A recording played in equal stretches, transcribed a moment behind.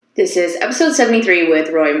This is episode 73 with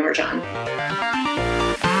Roy Marjan.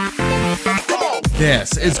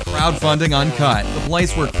 This is Crowdfunding Uncut, the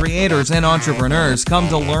place where creators and entrepreneurs come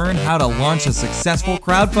to learn how to launch a successful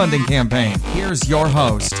crowdfunding campaign. Here's your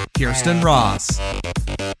host, Kirsten Ross.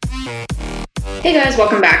 Hey guys,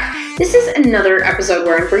 welcome back. This is another episode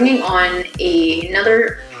where I'm bringing on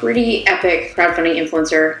another pretty epic crowdfunding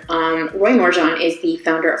influencer. Roy Marjan is the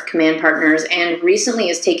founder of Command Partners and recently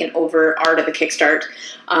has taken over Art of the Kickstart,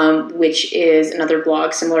 which is another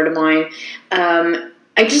blog similar to mine.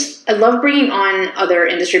 I love bringing on other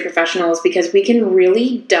industry professionals because we can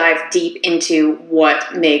really dive deep into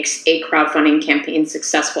what makes a crowdfunding campaign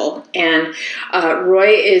successful. And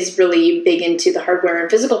Roy is really big into the hardware and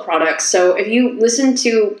physical products. So if you listen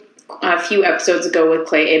to a few episodes ago with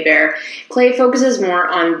Clay Hebert, Clay focuses more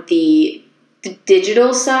on the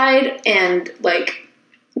digital side and like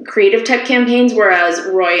creative tech campaigns, whereas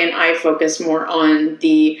Roy and I focus more on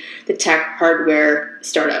the tech hardware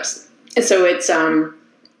startups. And so it's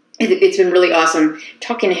been really awesome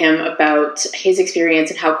talking to him about his experience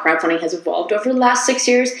and how crowdfunding has evolved over the last 6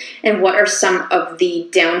 years and what are some of the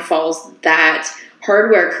downfalls that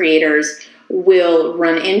hardware creators will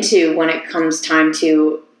run into when it comes time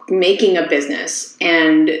to making a business.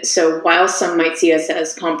 And so while some might see us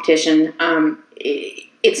as competition,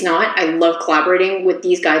 it's not. I love collaborating with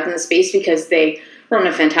these guys in the space because they run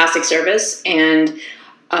a fantastic service, and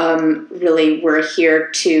really we're here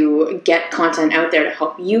to get content out there to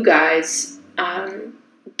help you guys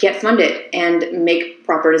get funded and make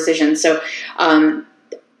proper decisions. So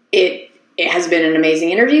it has been an amazing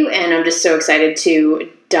interview, and I'm just so excited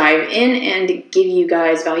to dive in and give you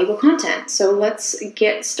guys valuable content. So let's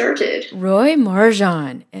get started. Roy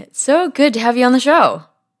Marjan, it's so good to have you on the show.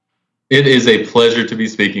 It is a pleasure to be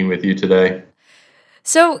speaking with you today.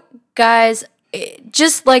 So, guys,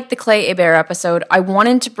 just like the Clay Hebert episode, I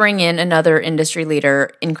wanted to bring in another industry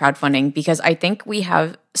leader in crowdfunding because I think we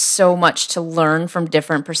have so much to learn from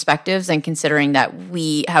different perspectives, and considering that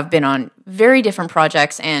we have been on very different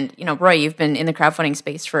projects, and, you know, Roy, you've been in the crowdfunding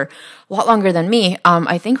space for a lot longer than me,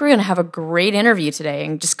 I think we're going to have a great interview today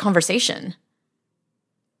and just conversation.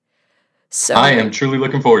 So I am truly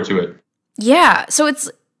looking forward to it. Yeah, so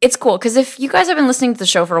it's cool, because if you guys have been listening to the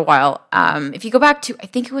show for a while, if you go back to, I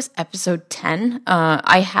think it was episode 10,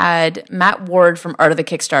 I had Matt Ward from Art of the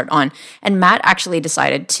Kickstart on, and Matt actually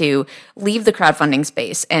decided to leave the crowdfunding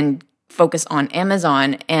space and focus on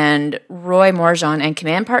Amazon, and Roy Marjan and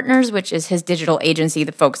Command Partners, which is his digital agency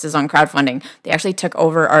that focuses on crowdfunding, they actually took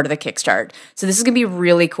over Art of the Kickstart. So this is going to be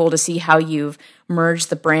really cool to see how you've merged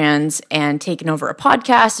the brands and taken over a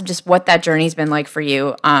podcast, and just what that journey's been like for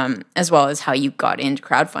you, as well as how you got into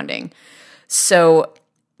crowdfunding. So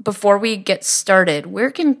before we get started,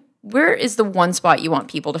 where is the one spot you want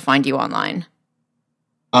people to find you online?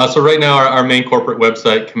 So right now, our main corporate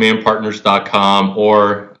website, commandpartners.com,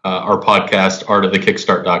 or our podcast,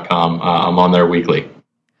 artofthekickstart.com. I'm on there weekly.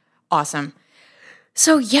 Awesome.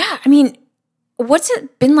 So yeah, I mean, what's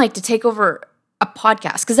it been like to take over a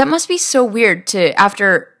podcast? Because that must be so weird to,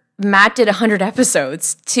 after Matt did 100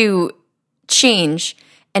 episodes, to change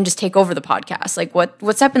and just take over the podcast. Like,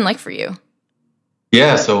 what's that been like for you?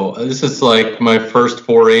 Yeah, so this is like my first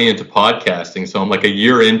foray into podcasting. So I'm like a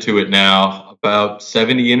year into it now. About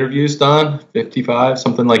 70 interviews done, 55,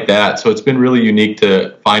 something like that. So it's been really unique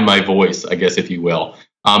to find my voice, I guess, if you will.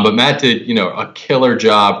 But Matt did, a killer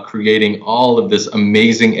job creating all of this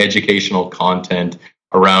amazing educational content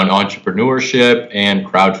around entrepreneurship and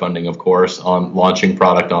crowdfunding, of course, on launching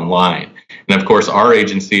product online. And of course, our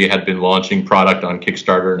agency had been launching product on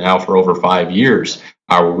Kickstarter now for over 5 years.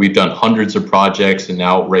 Where we've done hundreds of projects and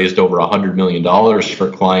now raised over $100 million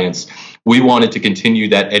for clients. We wanted to continue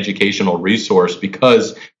that educational resource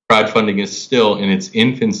because crowdfunding is still in its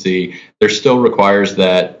infancy. There still requires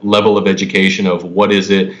that level of education of what is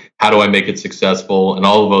it, how do I make it successful, and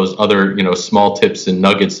all of those other, small tips and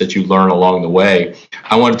nuggets that you learn along the way.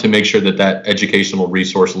 I wanted to make sure that that educational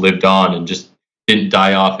resource lived on and just didn't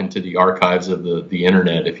die off into the archives of the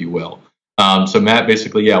internet, if you will. So Matt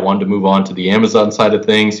basically, wanted to move on to the Amazon side of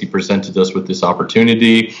things. He presented us with this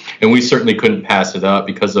opportunity, and we certainly couldn't pass it up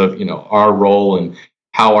because of, our role and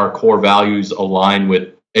how our core values align with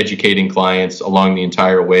educating clients along the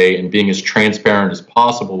entire way and being as transparent as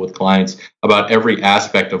possible with clients about every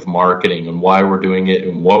aspect of marketing and why we're doing it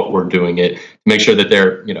and what we're doing it to make sure that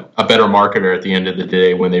they're, a better marketer at the end of the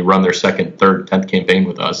day when they run their second, third, 10th campaign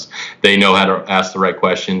with us. They know how to ask the right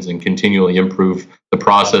questions and continually improve the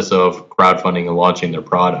process of crowdfunding and launching their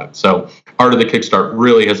product. So Art of the Kickstart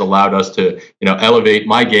really has allowed us to, elevate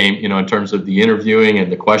my game, in terms of the interviewing and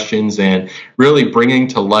the questions, and really bringing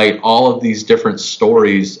to light all of these different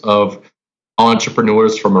stories of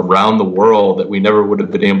entrepreneurs from around the world that we never would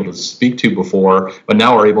have been able to speak to before, but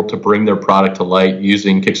now are able to bring their product to light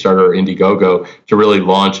using Kickstarter or Indiegogo to really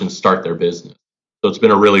launch and start their business. So it's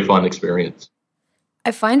been a really fun experience.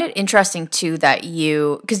 I find it interesting too that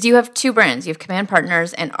because you have two brands, you have Command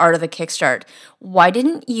Partners and Art of the Kickstart. Why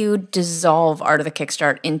didn't you dissolve Art of the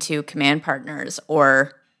Kickstart into Command Partners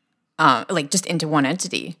or just into one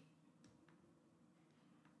entity?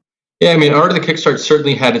 Yeah, I mean, Art of the Kickstart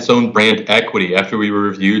certainly had its own brand equity after we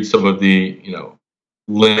reviewed some of the,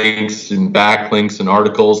 links and backlinks and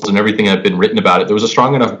articles and everything that had been written about it. There was a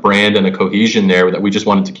strong enough brand and a cohesion there that we just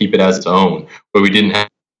wanted to keep it as its own, where we didn't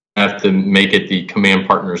have to make it the Command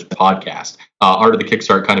Partners podcast. Art of the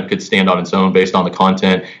Kickstart kind of could stand on its own based on the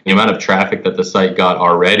content, the amount of traffic that the site got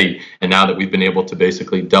already, and now that we've been able to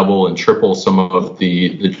basically double and triple some of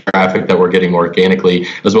the traffic that we're getting organically,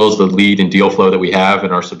 as well as the lead and deal flow that we have,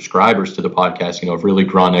 and our subscribers to the podcast, have really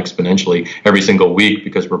grown exponentially every single week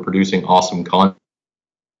because we're producing awesome content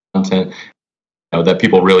that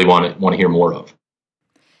people really want to hear more of.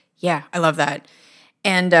 Yeah, I love that.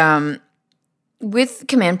 And with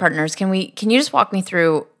Command Partners, can you just walk me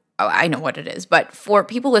through? Oh, I know what it is, but for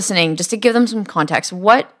people listening, just to give them some context,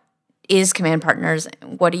 what is Command Partners?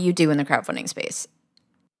 What do you do in the crowdfunding space?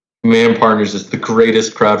 Command Partners is the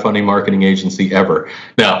greatest crowdfunding marketing agency ever.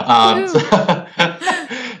 So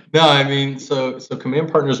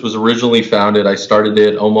Command Partners was originally founded. I started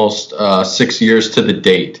it almost 6 years to the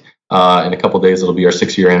date. In a couple of days, it'll be our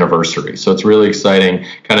 6-year anniversary. So it's really exciting,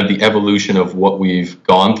 kind of the evolution of what we've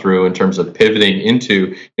gone through in terms of pivoting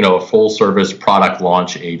into, a full service product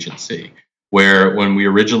launch agency. Where when we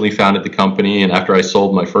originally founded the company, and after I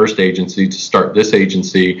sold my first agency to start this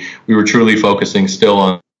agency, we were truly focusing still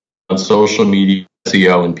on social media,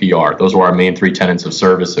 SEO, and PR. Those were our main 3 tenets of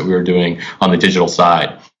service that we were doing on the digital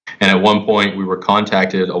side. And at one point, we were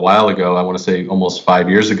contacted a while ago, I want to say almost 5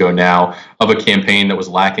 years ago now, of a campaign that was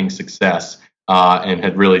lacking success and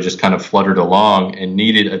had really just kind of fluttered along and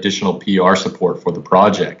needed additional PR support for the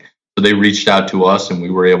project. So they reached out to us, and we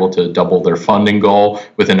were able to double their funding goal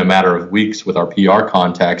within a matter of weeks with our PR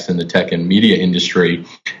contacts in the tech and media industry.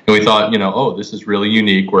 And we thought, this is really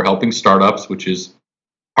unique. We're helping startups, which is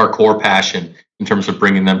our core passion in terms of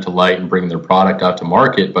bringing them to light and bringing their product out to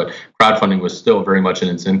market. But crowdfunding was still very much in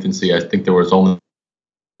its infancy. I think there was only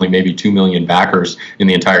maybe 2 million backers in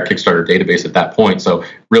the entire Kickstarter database at that point. So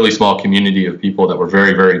really small community of people that were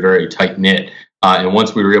very, very, very tight knit. And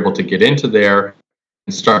once we were able to get into there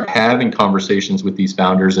and start having conversations with these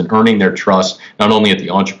founders and earning their trust, not only at the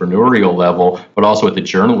entrepreneurial level, but also at the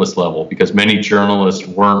journalist level, because many journalists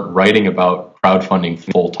weren't writing about crowdfunding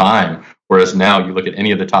full time. Whereas now you look at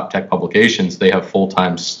any of the top tech publications, they have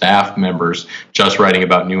full-time staff members just writing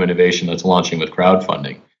about new innovation that's launching with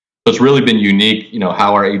crowdfunding. So it's really been unique,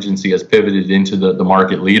 how our agency has pivoted into the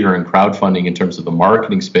market leader in crowdfunding in terms of the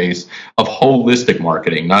marketing space of holistic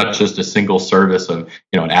marketing, not just a single service of,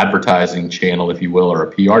 an advertising channel, if you will, or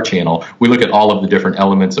a PR channel. We look at all of the different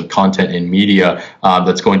elements of content and media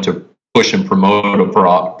that's going to push and promote a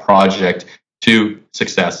project to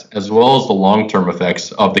success, as well as the long-term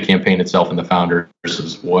effects of the campaign itself and the founders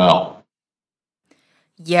as well.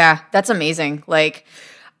 Yeah, that's amazing.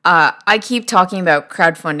 I keep talking about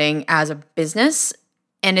crowdfunding as a business,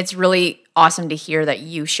 and it's really awesome to hear that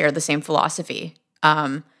you share the same philosophy.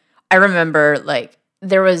 I remember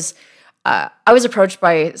there was, I was approached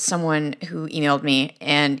by someone who emailed me,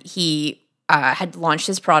 and he had launched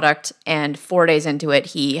his product, and 4 days into it,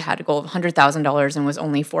 he had a goal of $100,000 and was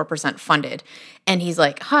only 4% funded. And he's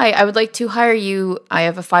like, "Hi, I would like to hire you. I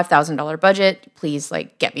have a $5,000 budget. Please,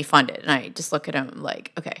 get me funded." And I just look at him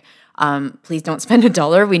like, "Okay, please don't spend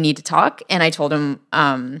 $1. We need to talk." And I told him,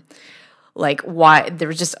 why there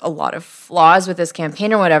was just a lot of flaws with this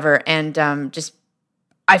campaign or whatever, and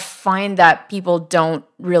I find that people don't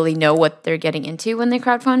really know what they're getting into when they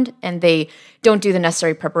crowdfund, and they don't do the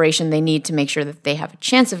necessary preparation they need to make sure that they have a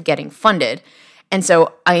chance of getting funded. And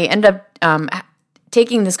so I end up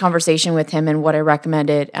taking this conversation with him and what I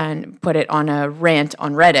recommended and put it on a rant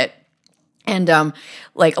on Reddit. And a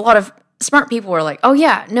lot of smart people were like, "Oh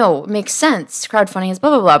yeah, no, it makes sense. Crowdfunding is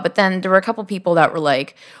blah, blah, blah." But then there were a couple people that were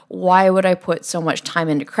like, "Why would I put so much time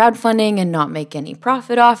into crowdfunding and not make any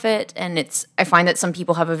profit off it?" And I find that some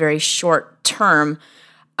people have a very short term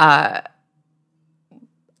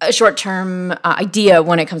a short-term idea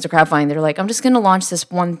when it comes to crowdfunding. They're like, I'm just going to launch this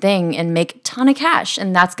one thing and make a ton of cash,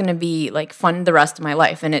 and that's going to be like fund the rest of my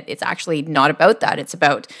life. And it's actually not about that. It's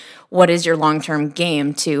about what is your long-term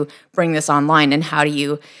game to bring this online, and how do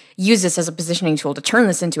you use this as a positioning tool to turn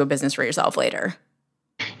this into a business for yourself later.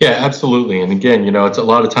 Yeah, absolutely. And again, it's a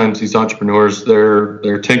lot of times these entrepreneurs, they're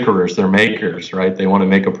tinkerers, they're makers, right? They want to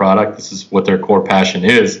make a product. This is what their core passion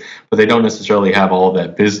is, but they don't necessarily have all of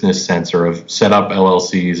that business sense or have set up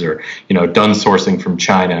LLCs or, done sourcing from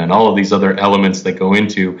China and all of these other elements that go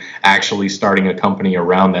into actually starting a company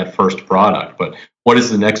around that first product. But what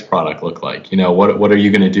does the next product look like? What are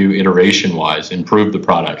you going to do iteration wise, improve the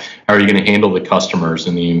product? How are you going to handle the customers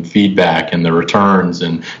and the feedback and the returns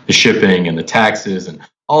and the shipping and the taxes and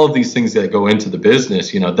all of these things that go into the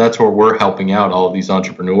business? That's where we're helping out all of these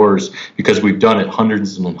entrepreneurs, because we've done it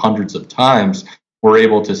hundreds and hundreds of times. We're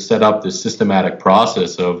able to set up this systematic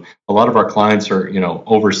process of, a lot of our clients are,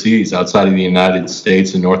 overseas outside of the United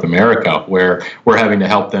States and North America, where we're having to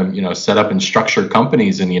help them, set up and structure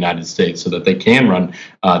companies in the United States so that they can run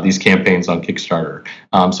these campaigns on Kickstarter.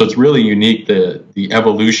 So it's really unique, the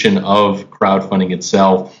evolution of crowdfunding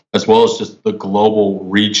itself, as well as just the global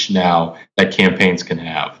reach now that campaigns can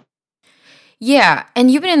have. Yeah,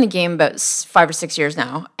 and you've been in the game about 5 or 6 years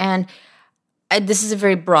now, and this is a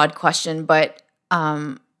very broad question, but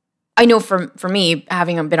I know for me,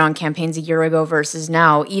 having been on campaigns a year ago versus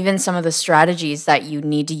now, even some of the strategies that you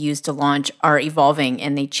need to use to launch are evolving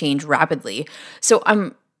and they change rapidly. So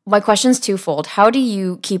my question's twofold. How do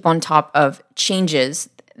you keep on top of changes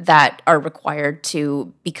that are required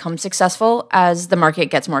to become successful as the market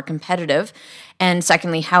gets more competitive? And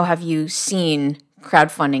secondly, how have you seen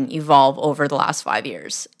crowdfunding evolve over the last 5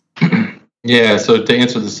 years? Yeah, so to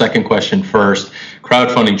answer the second question first,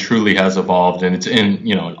 crowdfunding truly has evolved, and it's in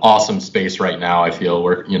an awesome space right now. I feel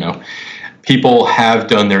where people have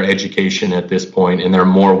done their education at this point, and they're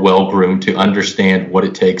more well-groomed to understand what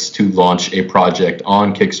it takes to launch a project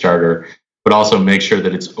on Kickstarter, but also make sure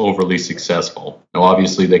that it's overly successful. Now,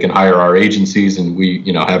 obviously, they can hire our agencies, and we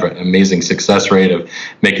have an amazing success rate of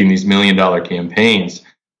making these $1 million campaigns,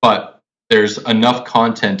 but there's enough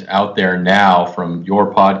content out there now from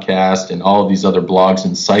your podcast and all of these other blogs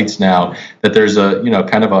and sites now that there's a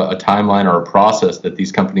kind of a timeline or a process that these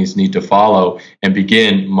companies need to follow and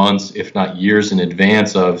begin months, if not years in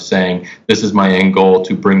advance of saying, this is my end goal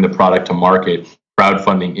to bring the product to market.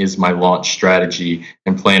 Crowdfunding is my launch strategy,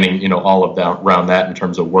 and planning, all of that around that in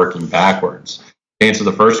terms of working backwards. To answer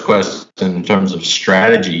the first question in terms of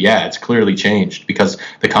strategy, yeah, it's clearly changed because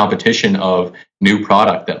the competition of new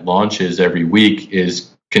product that launches every week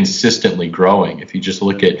is consistently growing. If you just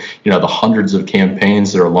look at, the hundreds of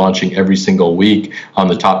campaigns that are launching every single week on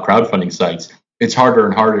the top crowdfunding sites, it's harder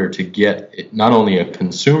and harder to get not only a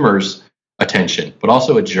consumer's attention, but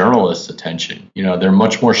also a journalist's attention. They're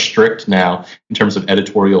much more strict now in terms of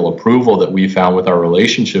editorial approval that we found with our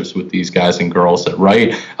relationships with these guys and girls that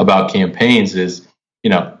write about campaigns is,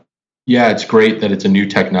 yeah, it's great that it's a new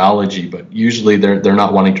technology, but usually they're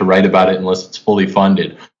not wanting to write about it unless it's fully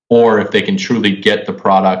funded, or if they can truly get the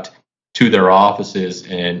product to their offices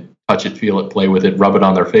and touch it, feel it, play with it, rub it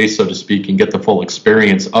on their face, so to speak, and get the full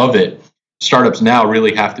experience of it. Startups now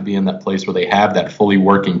really have to be in that place where they have that fully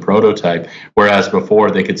working prototype, whereas before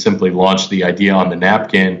they could simply launch the idea on the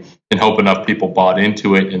napkin and hope enough people bought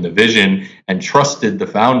into it and the vision and trusted the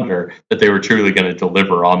founder that they were truly going to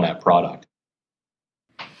deliver on that product.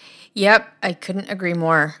 Yep, I couldn't agree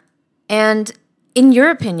more. And in your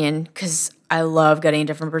opinion, because I love getting a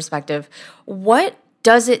different perspective, what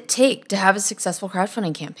does it take to have a successful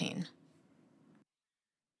crowdfunding campaign?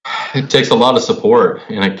 It takes a lot of support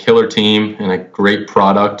and a killer team and a great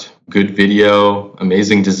product, good video,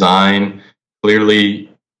 amazing design, clearly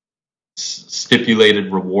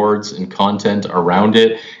stipulated rewards and content around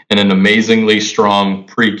it, and an amazingly strong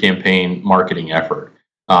pre-campaign marketing effort.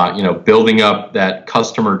 Building up that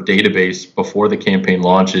customer database before the campaign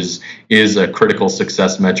launches is a critical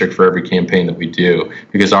success metric for every campaign that we do,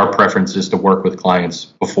 because our preference is to work with clients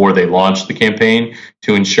before they launch the campaign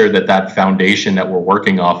to ensure that that foundation that we're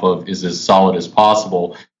working off of is as solid as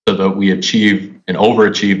possible, so that we achieve and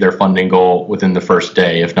overachieve their funding goal within the first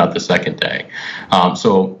day, if not the second day.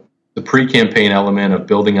 So the pre-campaign element of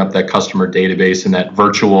building up that customer database and that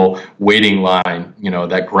virtual waiting line,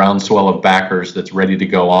 that groundswell of backers that's ready to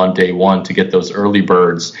go on day one to get those early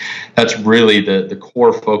birds, that's really the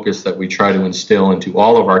core focus that we try to instill into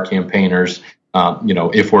all of our campaigners,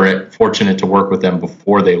 if we're fortunate to work with them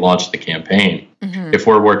before they launch the campaign. Mm-hmm. If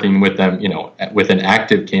we're working with them, with an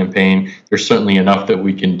active campaign, there's certainly enough that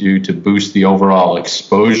we can do to boost the overall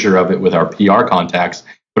exposure of it with our PR contacts,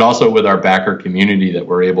 but also with our backer community that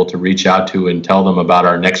we're able to reach out to and tell them about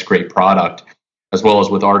our next great product, as well as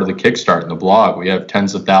with Art of the Kickstart and the blog. We have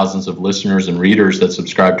tens of thousands of listeners and readers that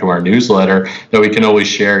subscribe to our newsletter that we can always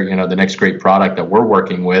share, the next great product that we're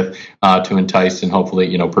working with to entice and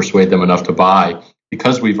hopefully, persuade them enough to buy,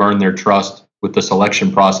 because we've earned their trust with the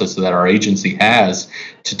selection process that our agency has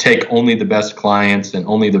to take only the best clients and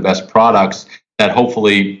only the best products that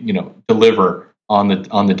hopefully, deliver on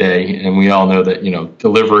the day. And we all know that,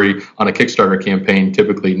 delivery on a Kickstarter campaign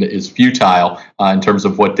typically is futile in terms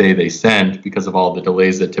of what day they send because of all the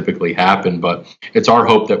delays that typically happen. But it's our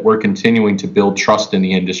hope that we're continuing to build trust in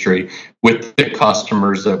the industry with the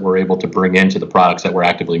customers that we're able to bring into the products that we're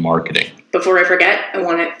actively marketing. Before I forget, I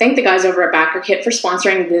want to thank the guys over at BackerKit for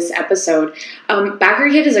sponsoring this episode.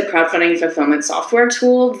 BackerKit is a crowdfunding fulfillment software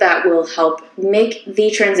tool that will help make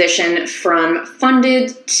the transition from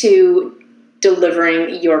funded to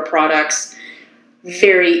delivering your products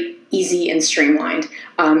very easy and streamlined.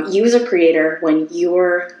 You as a creator, when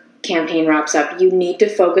your campaign wraps up, you need to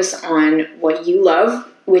focus on what you love,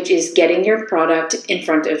 which is getting your product in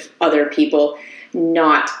front of other people,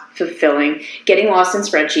 not fulfilling, getting lost in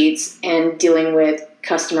spreadsheets and dealing with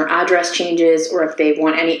customer address changes, or if they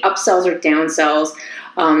want any upsells or downsells.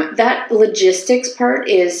 That logistics part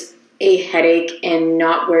is a headache and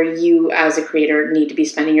not where you as a creator need to be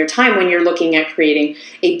spending your time when you're looking at creating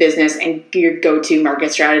a business and your go-to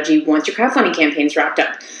market strategy once your crowdfunding campaign's wrapped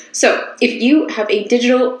up. So if you have a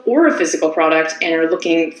digital or a physical product and are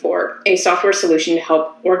looking for a software solution to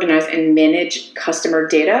help organize and manage customer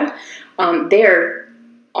data, they're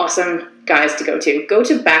awesome guys to go to. Go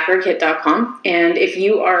to backerkit.com, and if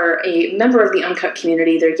you are a member of the Uncut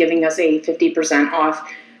community, they're giving us a 50%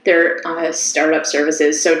 off their startup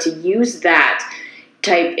services. So to use that,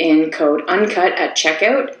 type in code UNCUT at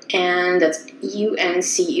checkout, and that's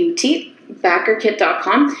UNCUT,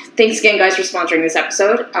 backerkit.com. Thanks again, guys, for sponsoring this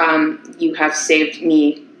episode. You have saved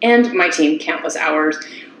me and my team countless hours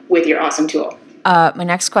with your awesome tool. My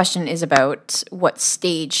next question is about what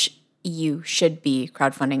stage you should be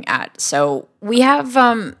crowdfunding at. So we have,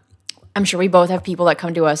 I'm sure we both have people that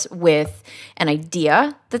come to us with an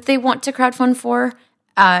idea that they want to crowdfund for,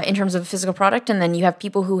 in terms of a physical product, and then you have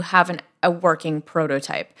people who have a working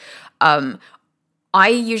prototype. I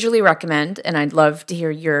usually recommend, and I'd love to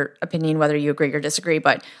hear your opinion, whether you agree or disagree,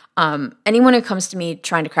 but anyone who comes to me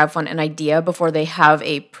trying to crowdfund an idea before they have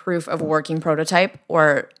a proof of a working prototype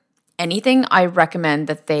or anything, I recommend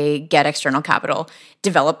that they get external capital,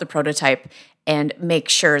 develop the prototype, and make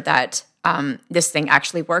sure that this thing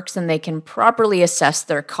actually works, and they can properly assess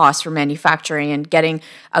their costs for manufacturing and getting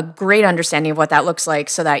a great understanding of what that looks like,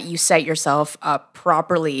 so that you set yourself up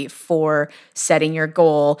properly for setting your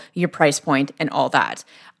goal, your price point, and all that.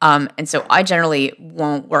 And so I generally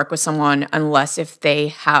won't work with someone unless if they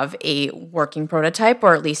have a working prototype,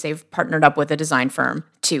 or at least they've partnered up with a design firm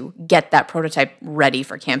to get that prototype ready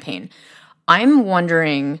for campaign. I'm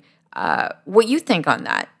wondering what you think on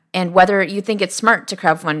that, and whether you think it's smart to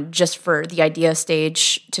crowdfund just for the idea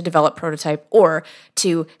stage to develop prototype, or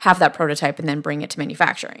to have that prototype and then bring it to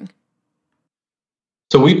manufacturing.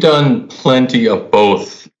 So we've done plenty of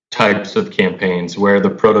both types of campaigns where the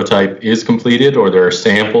prototype is completed or there are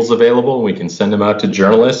samples available and we can send them out to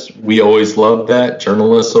journalists. We always love that.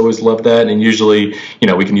 Journalists always love that. And usually,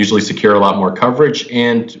 we can usually secure a lot more coverage,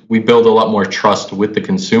 and we build a lot more trust with the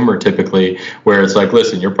consumer typically, where it's like,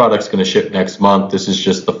 listen, your product's going to ship next month. This is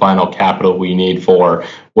just the final capital we need for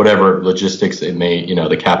whatever logistics it may,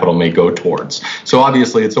 the capital may go towards. So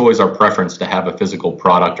obviously it's always our preference to have a physical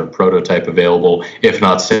product or prototype available. If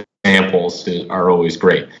not, samples are always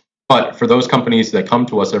great. But for those companies that come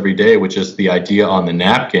to us every day with just the idea on the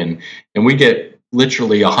napkin, and we get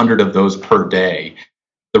literally 100 of those per day,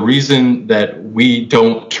 the reason that we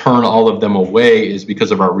don't turn all of them away is because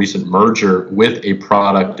of our recent merger with a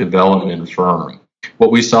product development firm.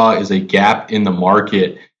 What we saw is a gap in the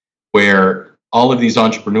market where all of these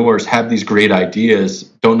entrepreneurs have these great ideas,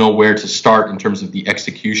 don't know where to start in terms of the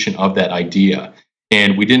execution of that idea.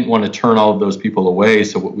 And we didn't want to turn all of those people away.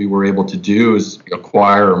 So what we were able to do is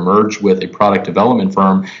acquire or merge with a product development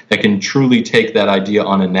firm that can truly take that idea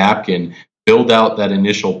on a napkin, build out that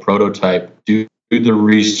initial prototype, do the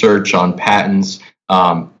research on patents,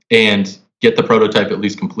 and get the prototype at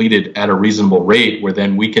least completed at a reasonable rate, where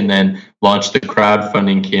then we can then launch the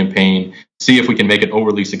crowdfunding campaign, see if we can make it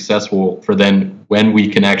overly successful for then when we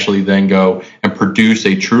can actually then go and produce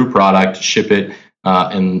a true product, ship it,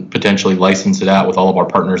 and potentially license it out with all of our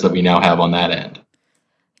partners that we now have on that end.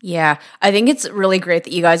 Yeah, I think it's really great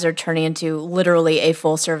that you guys are turning into literally a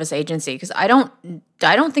full service agency because I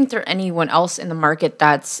don't think there anyone else in the market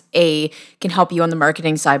can help you on the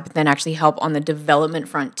marketing side, but then actually help on the development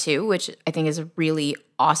front too, which I think is a really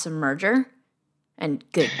awesome merger and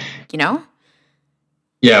good, you know?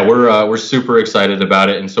 Yeah, we're super excited about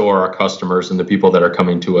it, and so are our customers and the people that are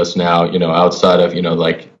coming to us now. Outside of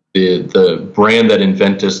like the brand that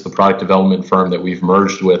Inventus, the product development firm that we've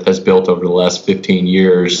merged with, has built over the last 15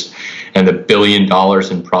 years, and the $1 billion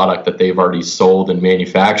in product that they've already sold and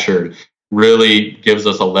manufactured really gives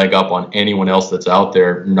us a leg up on anyone else that's out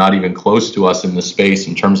there, not even close to us in the space,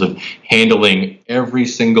 in terms of handling every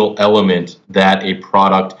single element that a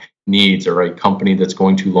product needs, or a company that's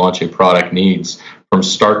going to launch a product needs, from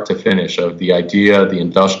start to finish, of the idea, the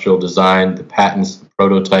industrial design, the patents, the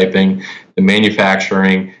prototyping, the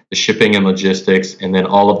manufacturing, the shipping and logistics, and then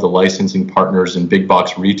all of the licensing partners and big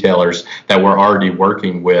box retailers that we're already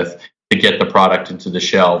working with to get the product into the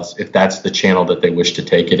shelves, if that's the channel that they wish to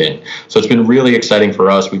take it in. So it's been really exciting for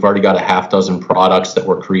us. We've already got a half dozen products that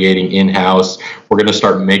we're creating in-house. We're going to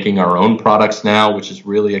start making our own products now, which is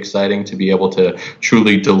really exciting, to be able to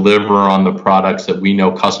truly deliver on the products that we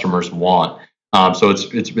know customers want. So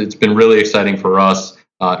it's been really exciting for us,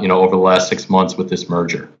 over the last 6 months with this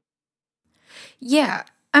merger. Yeah,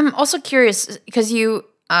 I'm also curious because you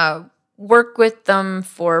work with them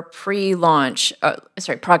for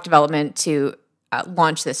product development to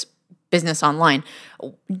launch this business online.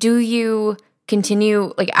 Do you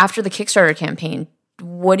continue, like after the Kickstarter campaign,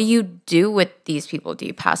 what do you do with these people? Do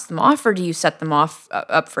you pass them off, or do you set them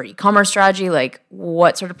up for e-commerce strategy? Like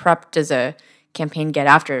what sort of prep does a campaign get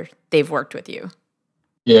after they've worked with you?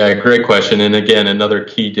 Yeah, great question. And again, another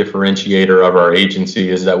key differentiator of our agency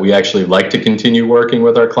is that we actually like to continue working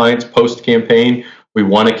with our clients post-campaign. We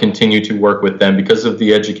want to continue to work with them because of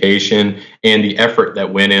the education and the effort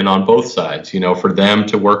that went in on both sides, for them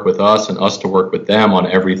to work with us and us to work with them on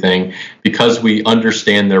everything, because we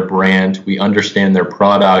understand their brand, we understand their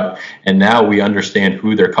product, and now we understand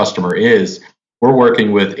who their customer is. We're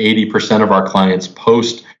working with 80% of our clients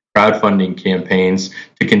post crowdfunding campaigns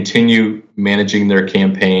to continue managing their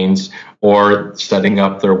campaigns, or setting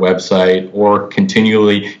up their website, or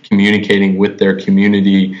continually communicating with their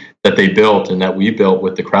community that they built and that we built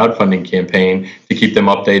with the crowdfunding campaign, to keep them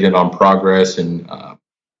updated on progress and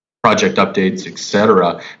project updates,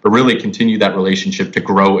 etc. But really continue that relationship to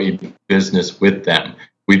grow a business with them.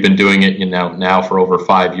 We've been doing it now for over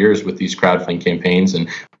 5 years with these crowdfunding campaigns, and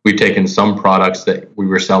we've taken some products that we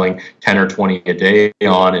were selling 10 or 20 a day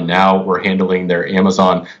on, and now we're handling their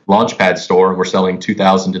Amazon Launchpad store, and we're selling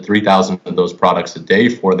 2,000 to 3,000 of those products a day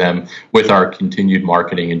for them with our continued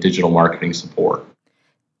marketing and digital marketing support.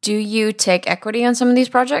 Do you take equity on some of these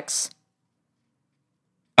projects?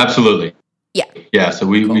 Absolutely. Yeah. So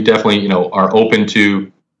we definitely, are open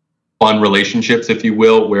to fun relationships, if you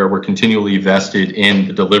will, where we're continually vested in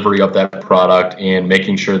the delivery of that product and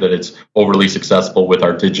making sure that it's overly successful with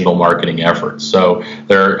our digital marketing efforts. So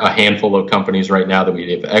there are a handful of companies right now that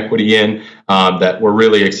we have equity in that we're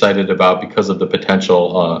really excited about because of the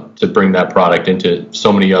potential to bring that product into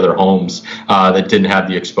so many other homes that didn't have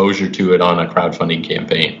the exposure to it on a crowdfunding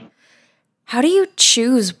campaign. How do you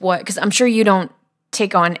choose because I'm sure you don't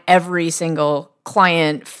take on every single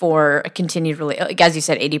client for a continued like as you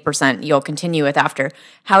said, 80% you'll continue with after.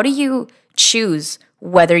 How do you choose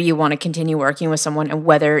whether you want to continue working with someone and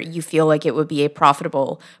whether you feel like it would be a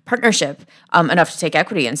profitable partnership enough to take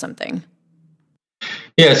equity in something?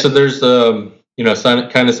 Yeah, so there's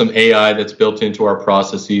kind of some AI that's built into our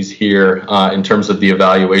processes here in terms of the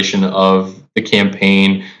evaluation of the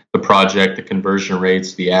campaign, the project, the conversion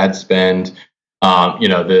rates, the ad spend,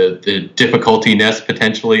 the difficultiness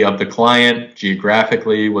potentially of the client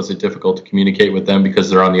geographically. Was it difficult to communicate with them because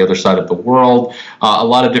they're on the other side of the world? A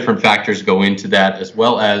lot of different factors go into that, as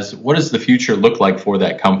well as what does the future look like for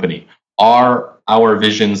that company? Are our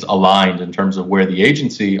visions aligned in terms of where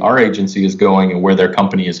our agency is going and where their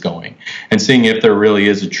company is going? And seeing if there really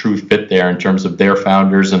is a true fit there in terms of their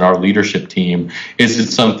founders and our leadership team. Is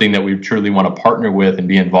it something that we truly want to partner with and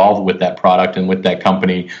be involved with that product and with that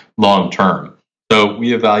company long term? So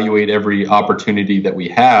we evaluate every opportunity that we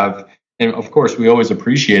have. And of course, we always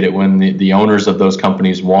appreciate it when the owners of those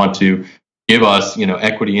companies want to give us,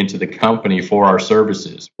 equity into the company for our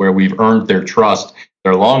services, where we've earned their trust,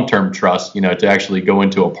 their long-term trust, to actually go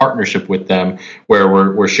into a partnership with them where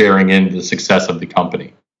we're sharing in the success of the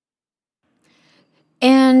company.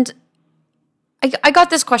 And I got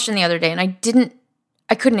this question the other day, and I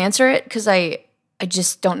couldn't answer it because I I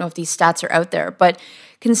just don't know if these stats are out there. But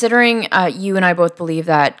considering you and I both believe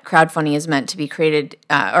that crowdfunding is meant to be created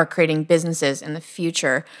or creating businesses in the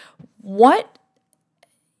future, what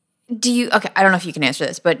do you, okay, I don't know if you can answer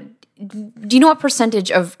this, but do you know what percentage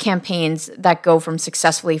of campaigns that go from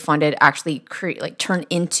successfully funded actually turn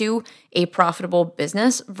into a profitable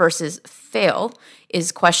business versus fail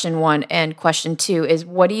is question one. And question two is,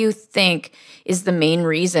 what do you think is the main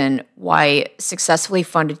reason why successfully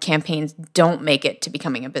funded campaigns don't make it to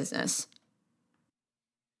becoming a business?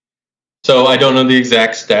 So I don't know the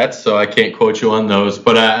exact stats, so I can't quote you on those,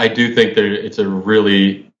 but I do think it's a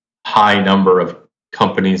really high number of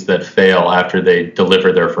companies that fail after they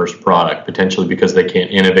deliver their first product, potentially because they can't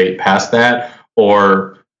innovate past that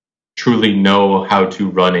or truly know how to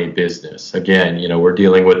run a business. Again, we're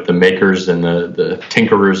dealing with the makers and the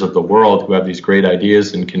tinkerers of the world who have these great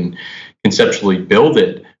ideas and can conceptually build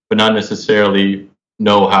it, but not necessarily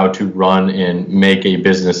know how to run and make a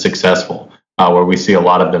business successful, where we see a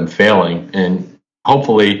lot of them failing. And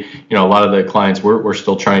hopefully, a lot of the clients, we're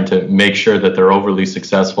still trying to make sure that they're overly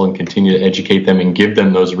successful and continue to educate them and give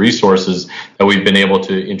them those resources that we've been able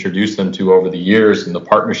to introduce them to over the years and the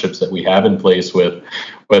partnerships that we have in place with,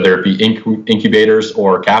 whether it be incubators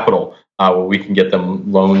or capital, where we can get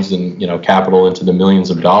them loans and capital into the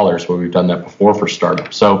millions of dollars, where we've done that before for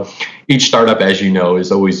startups. So each startup, as you know,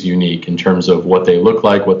 is always unique in terms of what they look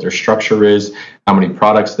like, what their structure is, how many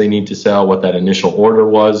products they need to sell, what that initial order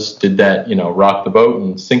was. Did that rock the boat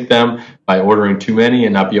and sink them by ordering too many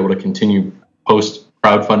and not be able to continue post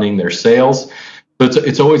crowdfunding their sales? So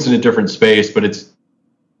it's always in a different space, but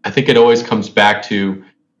I think it always comes back to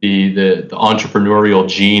the entrepreneurial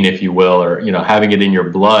gene, if you will, or having it in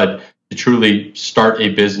your blood to truly start a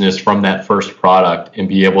business from that first product and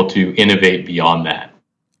be able to innovate beyond that.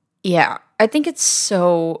 Yeah, I think it's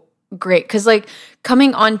so great because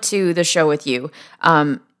coming onto the show with you,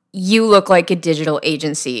 you look like a digital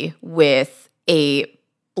agency with a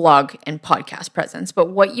blog and podcast presence, but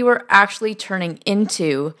what you are actually turning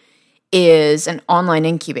into is an online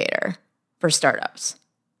incubator for startups.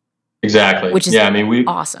 Exactly. Which is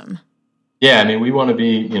awesome. Yeah, we want to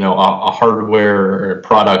be, a hardware or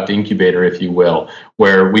product incubator, if you will,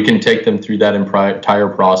 where we can take them through that entire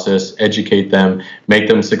process, educate them, make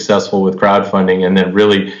them successful with crowdfunding, and then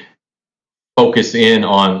really focus in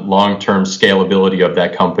on long-term scalability of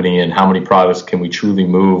that company and how many products can we truly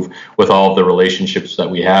move with all of the relationships that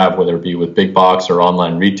we have, whether it be with big box or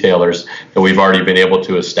online retailers that we've already been able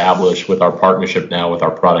to establish with our partnership now with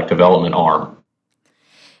our product development arm.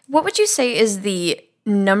 What would you say is the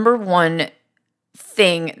number one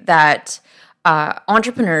thing that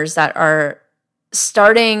entrepreneurs that are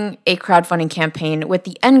starting a crowdfunding campaign with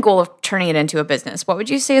the end goal of turning it into a business, what would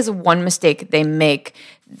you say is one mistake they make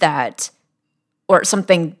or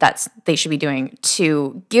something that they should be doing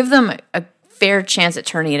to give them a fair chance at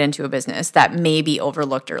turning it into a business that may be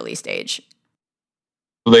overlooked early stage?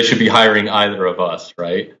 Well, they should be hiring either of us,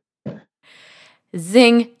 right?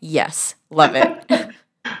 Zing, yes. Love it.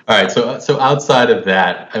 All right, so outside of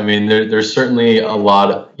that, there's certainly a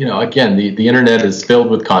lot of, again, the internet is filled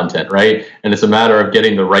with content, right? And it's a matter of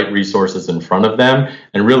getting the right resources in front of them.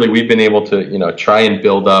 And really, we've been able to, try and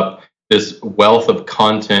build up this wealth of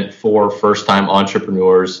content for first-time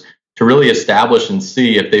entrepreneurs to really establish and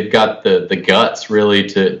see if they've got the guts really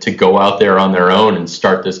to go out there on their own and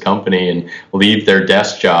start this company and leave their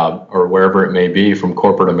desk job or wherever it may be from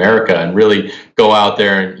corporate America and really go out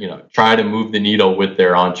there and try to move the needle with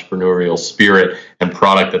their entrepreneurial spirit and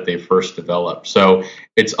product that they first developed. So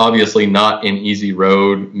it's obviously not an easy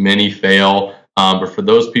road. Many fail. But for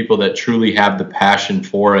those people that truly have the passion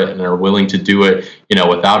for it and are willing to do it,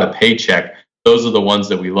 without a paycheck, those are the ones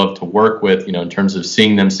that we love to work with, in terms of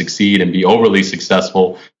seeing them succeed and be overly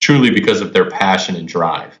successful, truly because of their passion and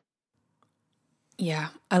drive. Yeah,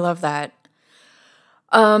 I love that.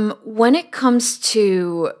 When it comes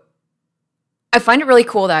to, I find it really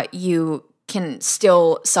cool that you can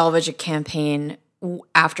still salvage a campaign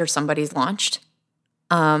after somebody's launched.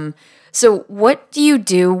 So what do you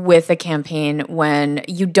do with a campaign when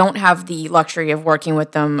you don't have the luxury of working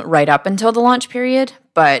with them right up until the launch period,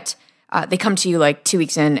 but they come to you 2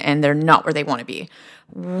 weeks in and they're not where they want to be?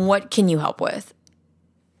 What can you help with?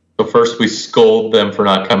 So first we scold them for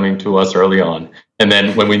not coming to us early on. And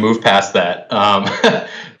then when we move past that,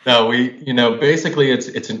 no, basically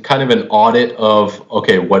it's kind of an audit of,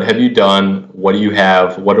 okay, what have you done? What do you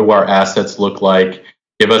have? What do our assets look like?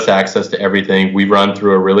 Give us access to everything. We run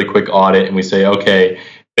through a really quick audit and we say, okay,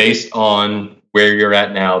 based on where you're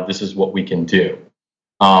at now, this is what we can do.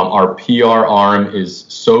 Our PR arm is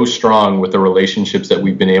so strong with the relationships that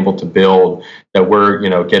we've been able to build that we're,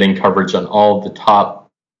 getting coverage on all of the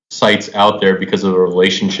top sites out there because of the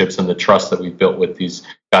relationships and the trust that we've built with these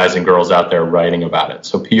guys and girls out there writing about it.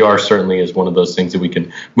 So PR certainly is one of those things that we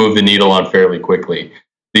can move the needle on fairly quickly.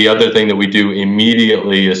 The other thing that we do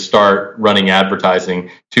immediately is start running advertising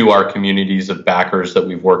to our communities of backers that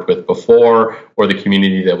we've worked with before, or the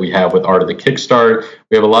community that we have with Art of the Kickstart.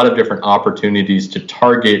 We have a lot of different opportunities to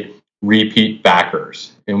target repeat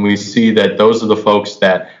backers. And we see that those are the folks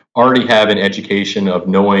that already have an education of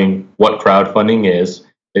knowing what crowdfunding is.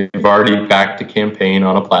 They've already backed a campaign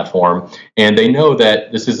on a platform, and they know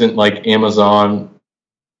that this isn't like Amazon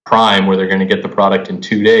Prime where they're going to get the product in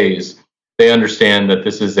 2 days. They understand that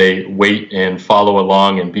this is a wait and follow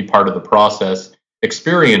along and be part of the process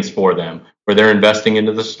experience for them, where they're investing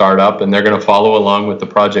into the startup and they're going to follow along with the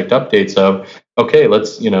project updates of, okay,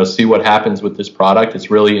 let's see what happens with this product. It's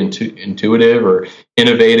really intuitive or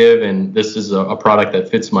innovative, and this is a product that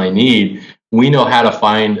fits my need. We know how to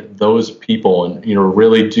find those people and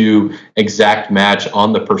really do exact match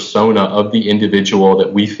on the persona of the individual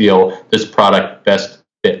that we feel this product best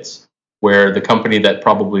fits. Where the company that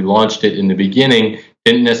probably launched it in the beginning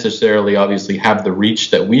didn't necessarily obviously have the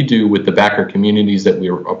reach that we do with the backer communities that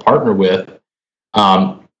we're a partner with,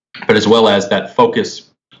 but as well as that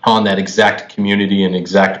focus on that exact community and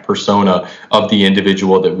exact persona of the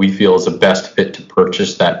individual that we feel is the best fit to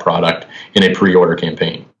purchase that product in a pre-order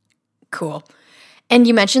campaign. Cool. And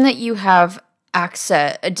you mentioned that you have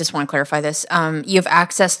access, I just want to clarify this, you have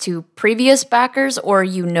access to previous backers, or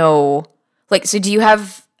so do you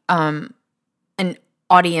have an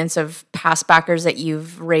audience of past backers that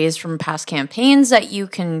you've raised from past campaigns that you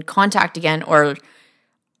can contact again, or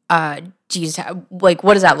do you just what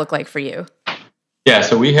does that look like for you? Yeah,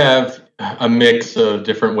 so we have a mix of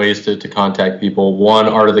different ways to contact people. One,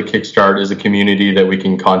 Art of the Kickstart is a community that we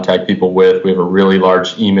can contact people with. We have a really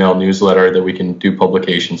large email newsletter that we can do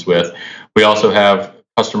publications with. We also have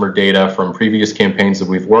customer data from previous campaigns that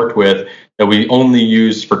we've worked with that we only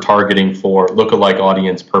use for targeting for lookalike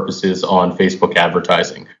audience purposes on Facebook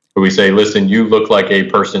advertising, where we say, listen, you look like a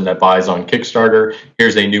person that buys on Kickstarter.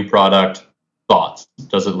 Here's a new product. Thoughts?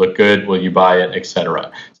 Does it look good? Will you buy it?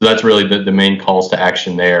 Etc. So that's really the main calls to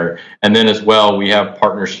action there. And then as well, we have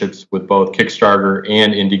partnerships with both Kickstarter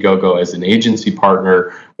and Indiegogo as an agency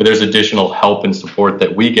partner, where there's additional help and support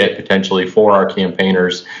that we get potentially for our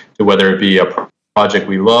campaigners, to whether it be a project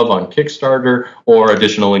we love on Kickstarter or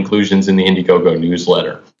additional inclusions in the Indiegogo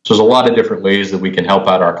newsletter. So there's a lot of different ways that we can help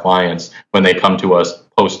out our clients when they come to us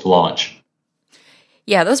post-launch.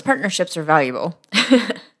 Yeah, those partnerships are valuable.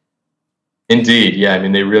 Indeed. Yeah. I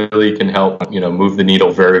mean, they really can help, move the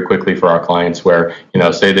needle very quickly for our clients where,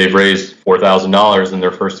 say they've raised $4,000 in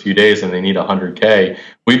their first few days and they need $100K.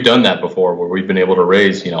 We've done that before where we've been able to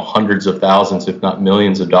raise, hundreds of thousands, if not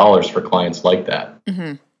millions of dollars for clients like that.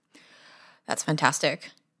 Mm-hmm. That's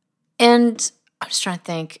fantastic. And I'm just trying to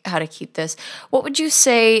think how to keep this. What would you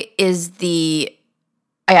say is I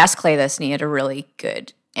asked Clay this and he had a really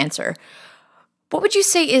good answer. What would you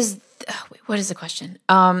say is, what is the question?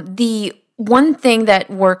 The one thing that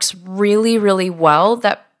works really, really well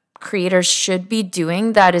that creators should be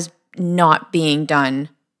doing that is not being done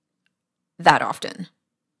that often?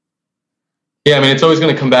 Yeah, I mean, it's always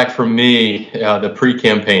going to come back from me, the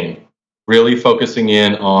pre-campaign, really focusing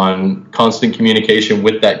in on constant communication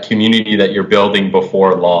with that community that you're building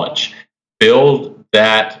before launch. Build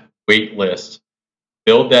that wait list.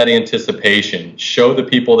 Build that anticipation. Show the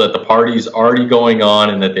people that the party's already going on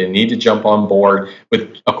and that they need to jump on board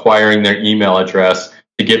with acquiring their email address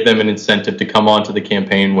to give them an incentive to come onto the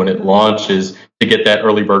campaign when it launches to get that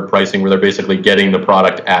early bird pricing where they're basically getting the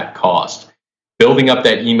product at cost. Building up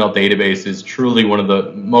that email database is truly one of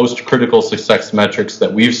the most critical success metrics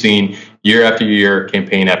that we've seen year after year,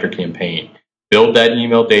 campaign after campaign. Build that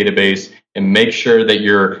email database and make sure that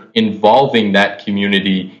you're involving that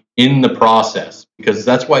community in the process, because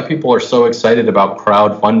that's why people are so excited about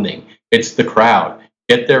crowdfunding. It's the crowd.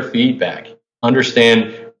 Get their feedback.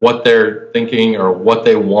 Understand what they're thinking or what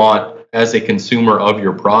they want as a consumer of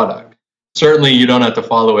your product. Certainly, you don't have to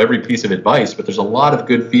follow every piece of advice, but there's a lot of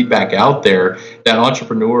good feedback out there that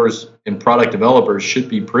entrepreneurs and product developers should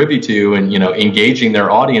be privy to and, engaging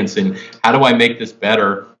their audience in how do I make this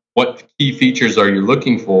better? What key features are you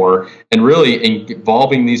looking for? And really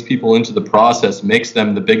involving these people into the process makes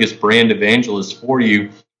them the biggest brand evangelists for you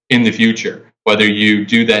in the future. Whether you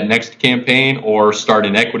do that next campaign or start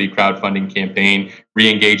an equity crowdfunding campaign,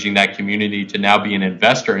 re-engaging that community to now be an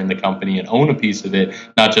investor in the company and own a piece of it,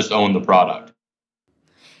 not just own the product.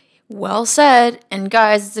 Well said. And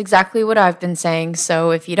guys, it's exactly what I've been saying.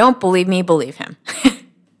 So if you don't believe me, believe him.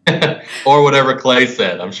 Or whatever Clay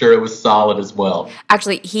said. I'm sure it was solid as well.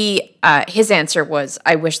 Actually, his answer was,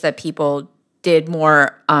 I wish that people did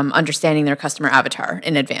more understanding their customer avatar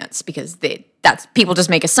in advance, because people just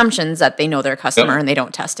make assumptions that they know their customer and they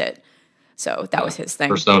don't test it. So that was his thing.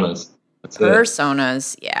 Personas. That's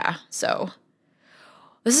Personas, yeah. So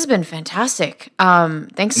this has been fantastic.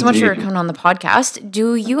 Thanks so much for coming on the podcast.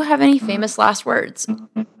 Do you have any famous last words?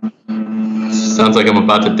 Sounds like I'm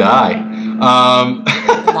about to die.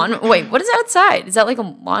 Wait, what is outside? Is that like a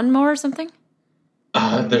lawnmower or something?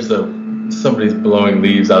 Somebody's blowing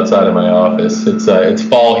leaves outside of my office. It's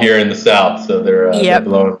fall here in the South, so they're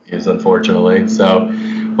blowing leaves, unfortunately. So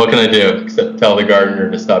what can I do except tell the gardener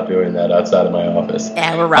to stop doing that outside of my office?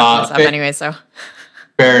 Yeah, we're wrapping this up anyway, so.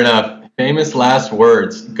 Fair enough. Famous last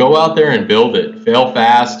words. Go out there and build it. Fail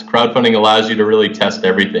fast. Crowdfunding allows you to really test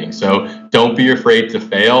everything. So don't be afraid to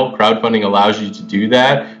fail. Crowdfunding allows you to do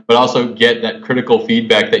that, but also get that critical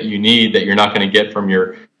feedback that you need that you're not going to get from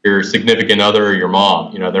your significant other or your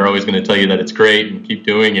mom. They're always going to tell you that it's great and keep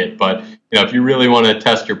doing it. But, if you really want to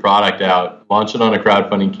test your product out, launch it on a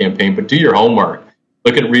crowdfunding campaign, but do your homework.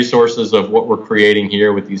 Look at resources of what we're creating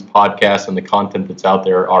here with these podcasts and the content that's out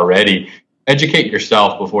there already. Educate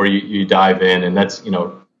yourself before you dive in. And that's,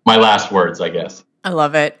 my last words, I guess. I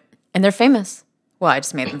love it. And they're famous. Well, I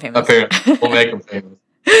just made them famous. Apparently, we'll make them famous.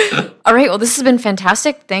 All right. Well, this has been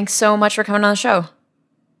fantastic. Thanks so much for coming on the show.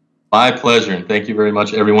 My pleasure. And thank you very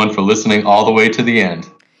much, everyone, for listening all the way to the end.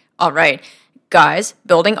 All right. Guys,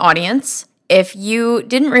 building audience. If you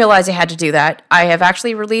didn't realize I had to do that, I have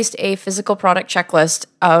actually released a physical product checklist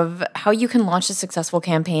of how you can launch a successful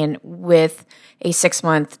campaign with a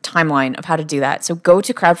 6-month timeline of how to do that. So go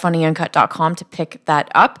to crowdfundinguncut.com to pick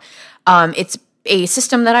that up. It's a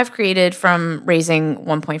system that I've created from raising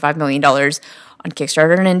 $1.5 million on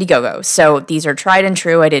Kickstarter and Indiegogo. So these are tried and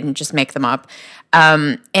true. I didn't just make them up.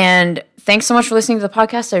 And thanks so much for listening to the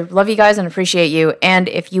podcast. I love you guys and appreciate you. And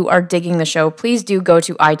if you are digging the show, please do go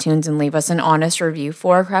to iTunes and leave us an honest review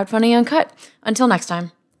for Crowdfunding Uncut. Until next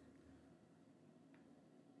time.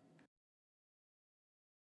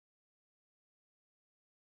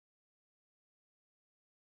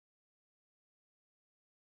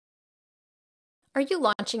 Are you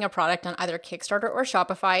launching a product on either Kickstarter or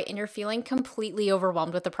Shopify and you're feeling completely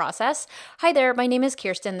overwhelmed with the process? Hi there, my name is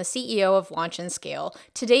Kirsten, the CEO of Launch and Scale.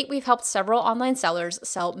 To date, we've helped several online sellers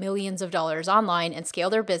sell millions of dollars online and scale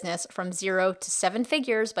their business from 0 to 7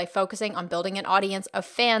 figures by focusing on building an audience of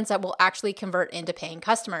fans that will actually convert into paying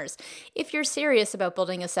customers. If you're serious about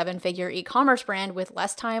building a 7-figure e-commerce brand with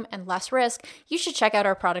less time and less risk, you should check out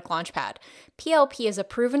our product Launchpad. PLP is a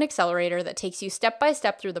proven accelerator that takes you step by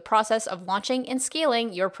step through the process of launching and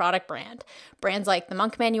scaling your product brand. Brands like the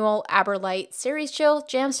Monk Manual, Aberlite, Series Chill,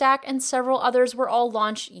 Jamstack, and several others were all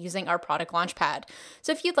launched using our product Launchpad.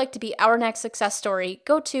 So if you'd like to be our next success story,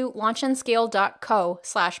 go to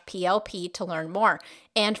launchandscale.co/PLP to learn more.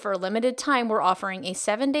 And for a limited time, we're offering a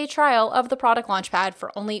 7-day trial of the product Launchpad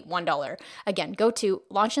for only $1. Again, go to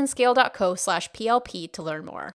launchandscale.co/PLP to learn more.